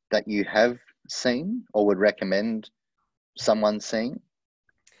that you have seen or would recommend someone seeing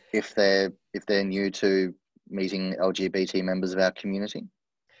if they're new to meeting LGBT members of our community?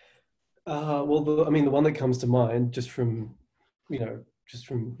 Well, the one that comes to mind just from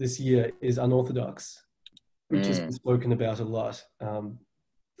this year is Unorthodox, which has been spoken about a lot.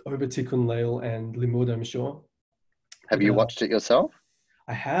 Over Tikkun Leil and Limmud, I'm sure. Have you watched it yourself?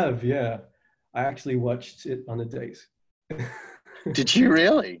 I have, yeah. I actually watched it on a date. Did you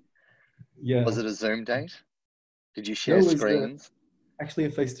really? Yeah. Was it a Zoom date? Did you share screens? Actually,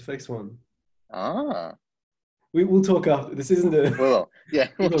 a face-to-face one. Ah. We'll talk after. This isn't a... Well, yeah,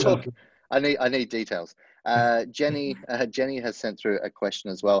 we'll talk. I need details. Jenny has sent through a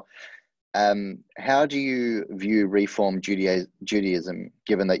question as well. How do you view Reform Judaism,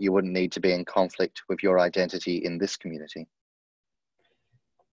 given that you wouldn't need to be in conflict with your identity in this community?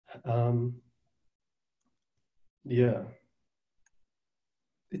 Yeah.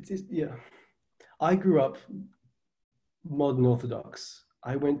 Yeah. I grew up modern Orthodox.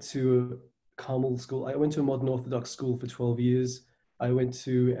 I went to a Carmel school. I went to a modern Orthodox school for 12 years. I went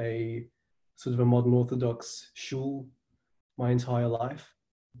to a sort of a modern Orthodox shul my entire life.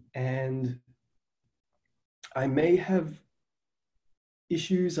 And I may have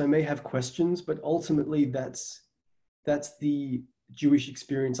issues, I may have questions, but ultimately that's the Jewish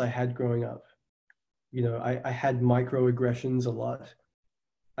experience I had growing up. You know, I had microaggressions a lot.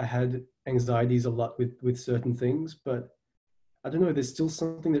 I had anxieties a lot with certain things, but I don't know, there's still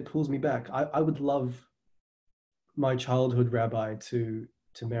something that pulls me back. I would love my childhood rabbi to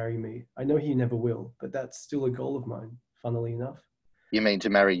marry me. I know he never will, but that's still a goal of mine, funnily enough. You mean to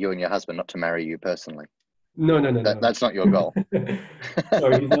marry you and your husband, not to marry you personally? No. That's not your goal.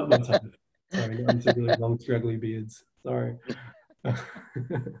 Sorry, he's not my type. Sorry, not into really long, straggly beards. Sorry.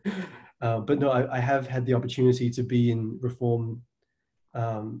 But no, I have had the opportunity to be in Reform,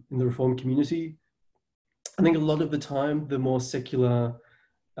 in the Reform community. I think a lot of the time, the more secular,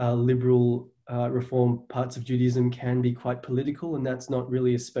 liberal, Reform parts of Judaism can be quite political, and that's not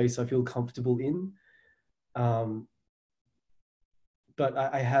really a space I feel comfortable in. But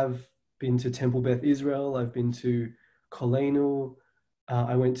I have been to Temple Beth Israel. I've been to Kolenu.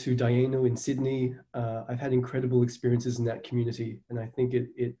 I went to Dayenu in Sydney. I've had incredible experiences in that community, and I think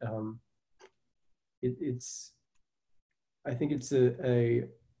it's a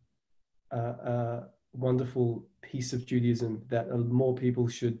wonderful piece of Judaism that more people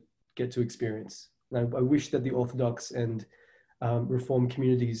should get to experience. And I wish that the Orthodox and Reform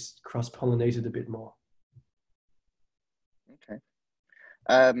communities cross-pollinated a bit more. Okay.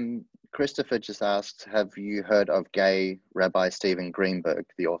 Christopher just asked, have you heard of gay Rabbi Stephen Greenberg,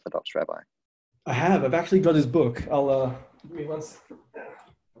 the Orthodox rabbi? I have. I've actually got his book. I'll give me one second.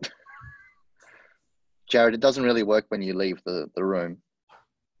 Jarod, it doesn't really work when you leave the room.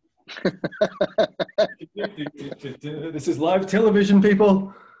 This is live television,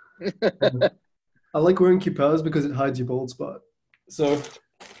 people. I like wearing kippahs because it hides your bald spot. So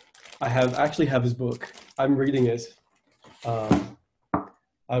I actually have his book. I'm reading it.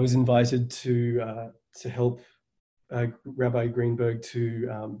 I was invited to help Rabbi Greenberg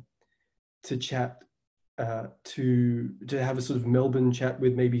to chat, to have a sort of Melbourne chat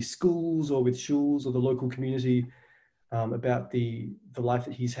with maybe schools or with shuls or the local community about the life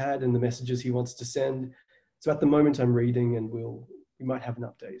that he's had and the messages he wants to send. So at the moment I'm reading, and we might have an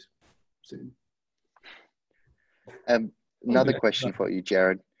update soon. Another question for you,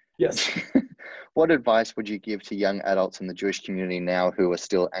 Jarod. Yes. What advice would you give to young adults in the Jewish community now who are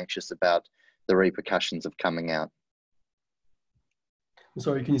still anxious about the repercussions of coming out? I'm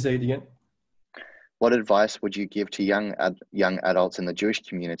sorry, can you say it again? What advice would you give to young adults in the Jewish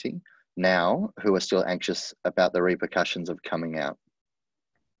community now who are still anxious about the repercussions of coming out?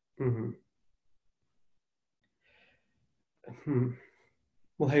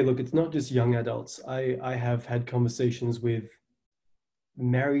 Well, hey, look, it's not just young adults. I have had conversations with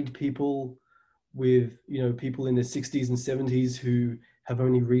married people, with people in their 60s and 70s who have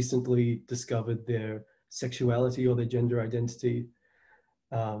only recently discovered their sexuality or their gender identity.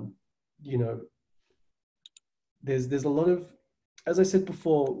 There's a lot of, as I said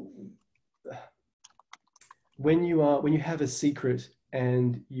before, when you have a secret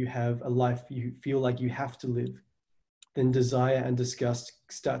and you have a life you feel like you have to live, then desire and disgust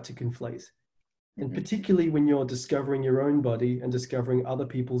start to conflate. And particularly when you're discovering your own body and discovering other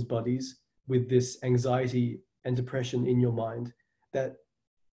people's bodies with this anxiety and depression in your mind, that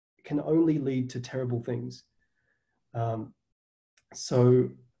can only lead to terrible things. And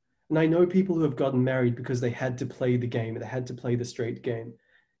I know people who have gotten married because they had to play the game, they had to play the straight game.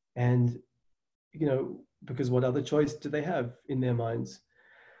 And, because what other choice do they have in their minds?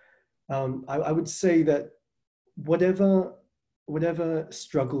 I would say that whatever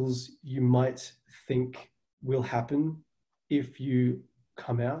struggles you might think will happen if you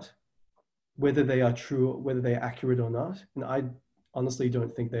come out, whether they are true, whether they are accurate or not, and I honestly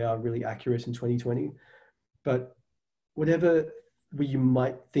don't think they are really accurate in 2020, but whatever you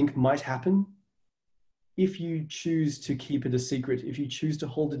might think might happen, if you choose to keep it a secret, if you choose to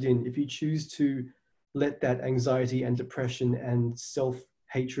hold it in, if you choose to let that anxiety and depression and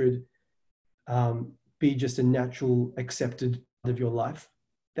self-hatred be just a natural, accepted part of your life,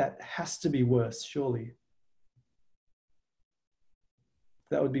 that has to be worse, surely.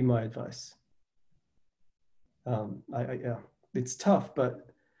 That would be my advice. Yeah, it's tough, but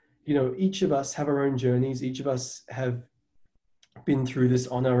you know, each of us have our own journeys. Each of us have been through this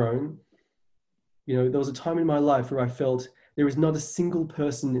on our own. You know, there was a time in my life where I felt there is not a single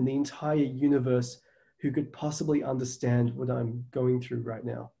person in the entire universe who could possibly understand what I'm going through right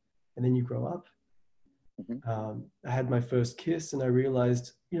now. And then you grow up. I had my first kiss, and I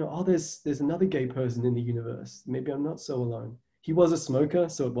realized, you know, oh, there's another gay person in the universe. Maybe I'm not so alone. He was a smoker,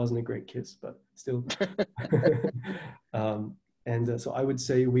 so it wasn't a great kiss, but still. So I would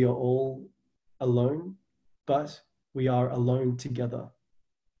say we are all alone, but we are alone together.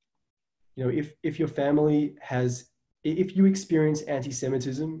 You know, if your family if you experience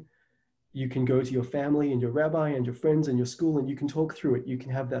anti-Semitism, you can go to your family and your rabbi and your friends and your school, and you can talk through it. You can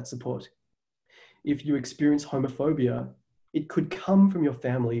have that support. If you experience homophobia, it could come from your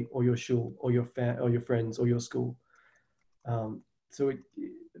family or your shul or your friends or your school.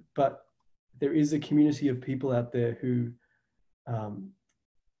 But there is a community of people out there who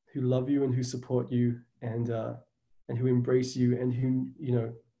love you and who support you and who embrace you and who, you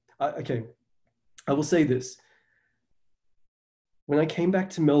know, I will say this. When I came back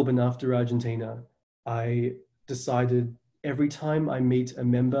to Melbourne after Argentina, I decided every time I meet a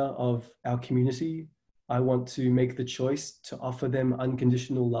member of our community, I want to make the choice to offer them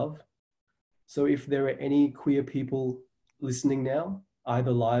unconditional love. So if there are any queer people listening now,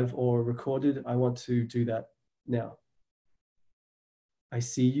 either live or recorded, I want to do that now. I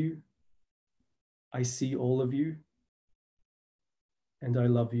see you. I see all of you. And I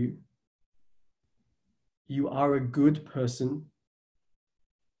love you. You are a good person.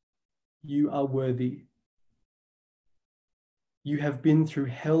 You are worthy. You have been through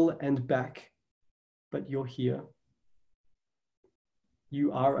hell and back, but you're here.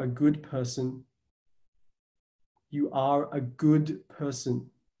 You are a good person. You are a good person.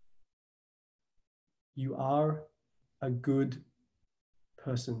 You are a good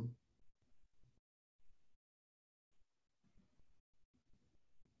person.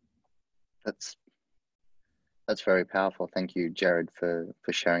 That's very powerful. Thank you, Jarod, for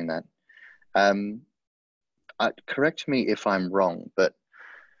sharing that. Correct me if I'm wrong, but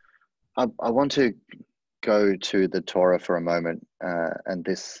I want to go to the Torah for a moment, and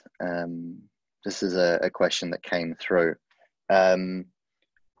this is a question that came through. You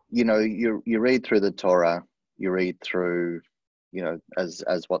know, you read through the Torah, you read through, you know, as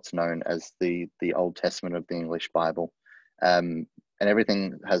what's known as the Old Testament of the English Bible, and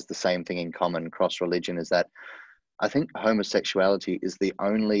everything has the same thing in common cross religion, is that I think homosexuality is the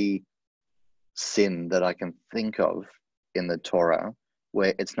only sin that I can think of in the Torah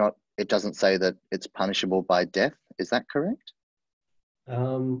where it doesn't say that it's punishable by death. Is that correct?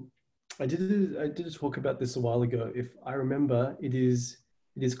 I did talk about this a while ago. If I remember, it is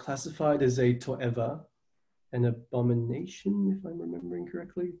classified as a to'eva, an abomination, if I'm remembering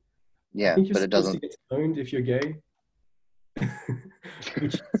correctly. Yeah, I think you're but it supposed to doesn't. get stoned if you're gay,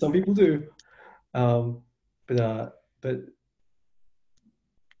 which some people do. But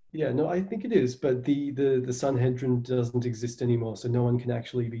yeah, no, I think it is. But the Sanhedrin doesn't exist anymore, so no one can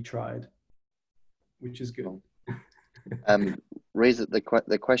actually be tried, which is good. Reason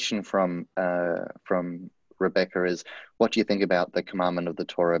the question from Rebecca is, what do you think about the commandment of the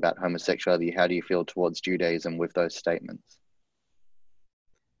Torah about homosexuality? How do you feel towards Judaism with those statements?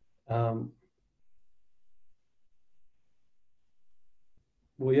 Well,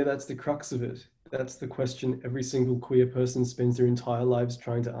 yeah, that's the crux of it. That's the question every single queer person spends their entire lives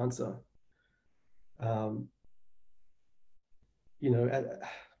trying to answer. You know,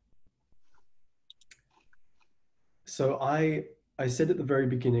 so I said at the very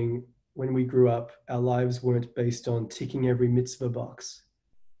beginning, when we grew up, our lives weren't based on ticking every mitzvah box.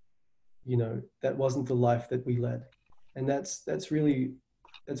 You know, that wasn't the life that we led. And that's really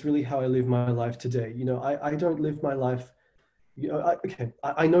how I live my life today. You know, I don't live my life, you know,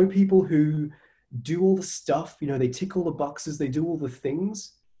 I know people who do all the stuff, you know, they tick all the boxes, they do all the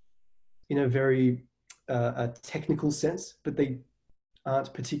things in a very a technical sense, but they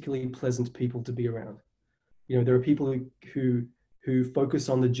aren't particularly pleasant people to be around. You know, there are people who focus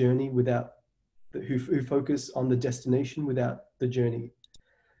on the journey without, who focus on the destination without the journey.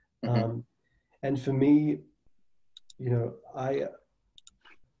 And for me, you know,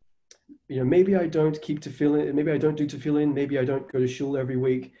 maybe I don't keep tefillin, maybe I don't do tefillin, maybe I don't go to shul every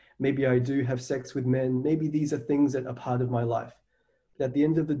week, maybe I do have sex with men, maybe these are things that are part of my life. But at the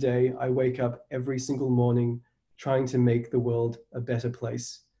end of the day, I wake up every single morning trying to make the world a better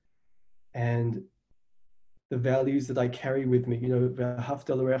place. And the values that I carry with me, you know,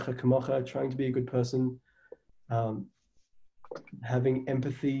 trying to be a good person, having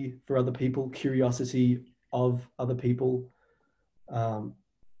empathy for other people, curiosity of other people.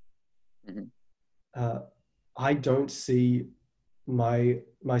 I don't see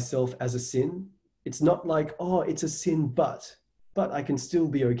myself as a sin. It's not like, oh, it's a sin, but I can still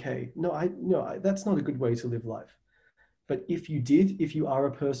be okay. No, that's not a good way to live life. But if you are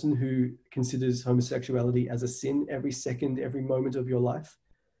a person who considers homosexuality as a sin every second, every moment of your life,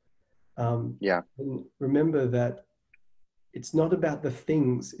 then remember that it's not about the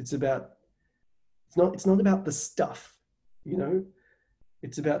things. It's not about the stuff, you know.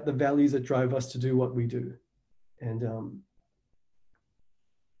 It's about the values that drive us to do what we do, and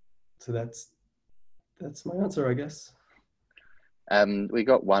so that's my answer, I guess. We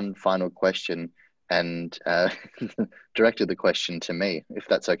got one final question, and directed the question to me, if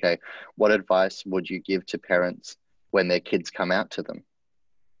that's okay. What advice would you give to parents when their kids come out to them?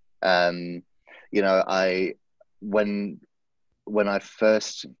 You know, when I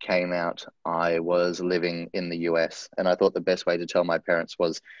first came out, I was living in the US, and I thought the best way to tell my parents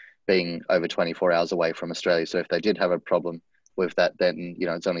was being over 24 hours away from Australia. So if they did have a problem with that, then, you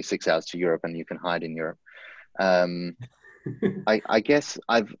know, it's only 6 hours to Europe and you can hide in Europe. I guess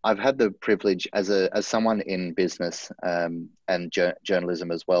I've had the privilege as someone in business and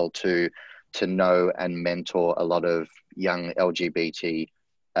journalism as well to know and mentor a lot of young LGBT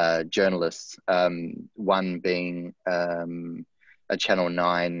journalists. One being a Channel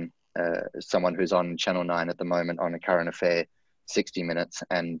 9, someone who's on Channel 9 at the moment on a current affair, 60 Minutes,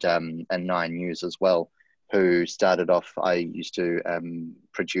 and 9 News as well, who started off, I used to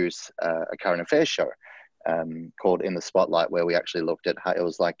produce a current affairs show called In the Spotlight, where we actually looked at how it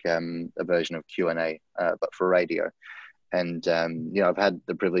was like a version of Q&A, but for radio. And, you know, I've had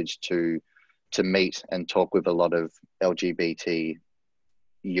the privilege to meet and talk with a lot of LGBT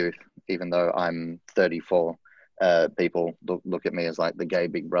youth, even though I'm 34. People look at me as like the gay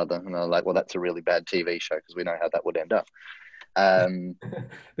big brother, and I'm like, well, that's a really bad TV show, because we know how that would end up.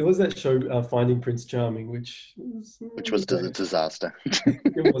 There was that show Finding Prince Charming, which was a disaster.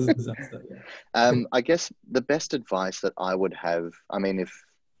 It was a disaster, yeah. I guess the best advice that I would have, I mean,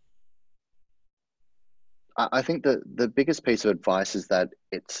 I think the biggest piece of advice is that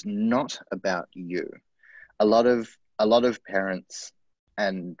it's not about you. A lot of parents,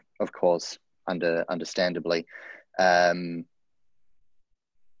 and of course, understandably, kind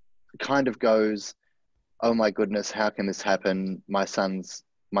of goes, oh my goodness, how can this happen? My son's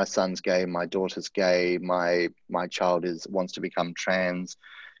gay, my daughter's gay, my child wants to become trans.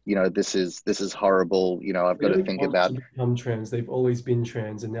 You know, this is horrible. You know, I've got to think about. To become trans. They've always been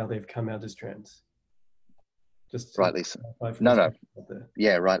trans, and now they've come out as trans. Just rightly so. No.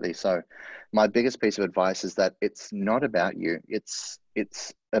 Yeah, rightly so. My biggest piece of advice is that it's not about you. It's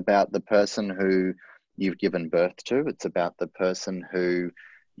about the person who you've given birth to. It's about the person who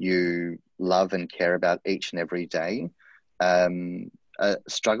you love and care about each and every day.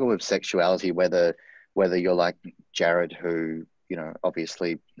 Struggle with sexuality, whether you're like Jarod, who, you know,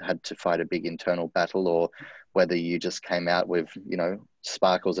 obviously had to fight a big internal battle, or whether you just came out with, you know,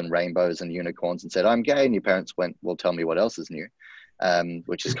 sparkles and rainbows and unicorns and said, I'm gay, and your parents went, well, tell me what else is new,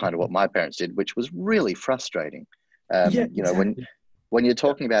 which is kind of what my parents did, which was really frustrating. Yeah, you know, exactly. when you're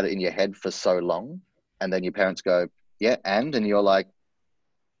talking about it in your head for so long, and then your parents go, yeah, and you're like,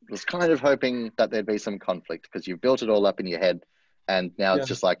 was kind of hoping that there'd be some conflict, because you've built it all up in your head, and now it's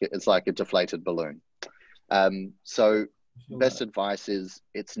just like a deflated balloon. So best advice is,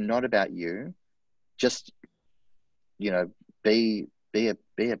 it's not about you. Just, you know, be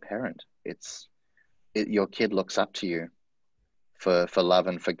a parent. Your kid looks up to you for love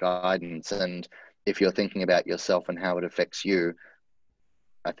and for guidance. And if you're thinking about yourself and how it affects you,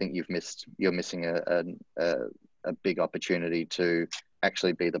 I think you're missing a big opportunity to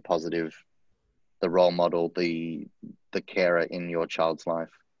actually be the positive, the role model, the carer in your child's life.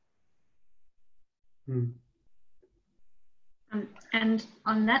 And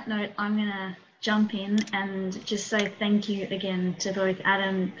on that note, I'm going to jump in and just say thank you again to both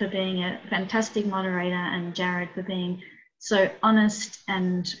Adam for being a fantastic moderator, and Jarod for being so honest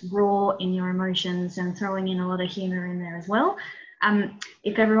and raw in your emotions and throwing in a lot of humour in there as well.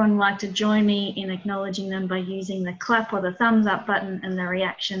 If everyone would like to join me in acknowledging them by using the clap or the thumbs up button and the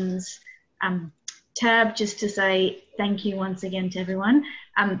reactions tab, just to say thank you once again to everyone.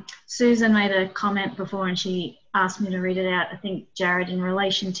 Susan made a comment before and she asked me to read it out. I think, Jarod, in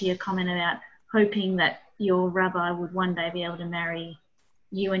relation to your comment about hoping that your rabbi would one day be able to marry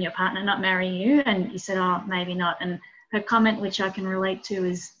you and your partner, not marry you, and you said, oh, maybe not. And her comment, which I can relate to,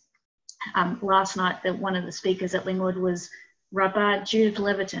 is last night that one of the speakers at Limmud was Rabbi Judith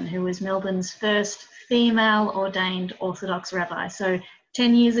Leviton, who was Melbourne's first female ordained Orthodox rabbi. So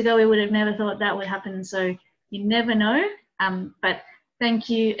 10 years ago, we would have never thought that would happen. So you never know. But thank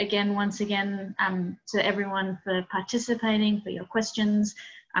you again, once again, to everyone for participating, for your questions.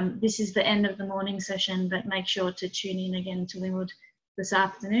 This is the end of the morning session, but make sure to tune in again to Limmud this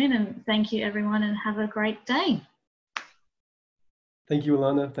afternoon. And thank you, everyone, and have a great day. Thank you,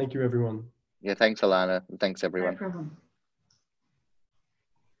 Alana. Thank you, everyone. Yeah, thanks, Alana. Thanks, everyone. No problem.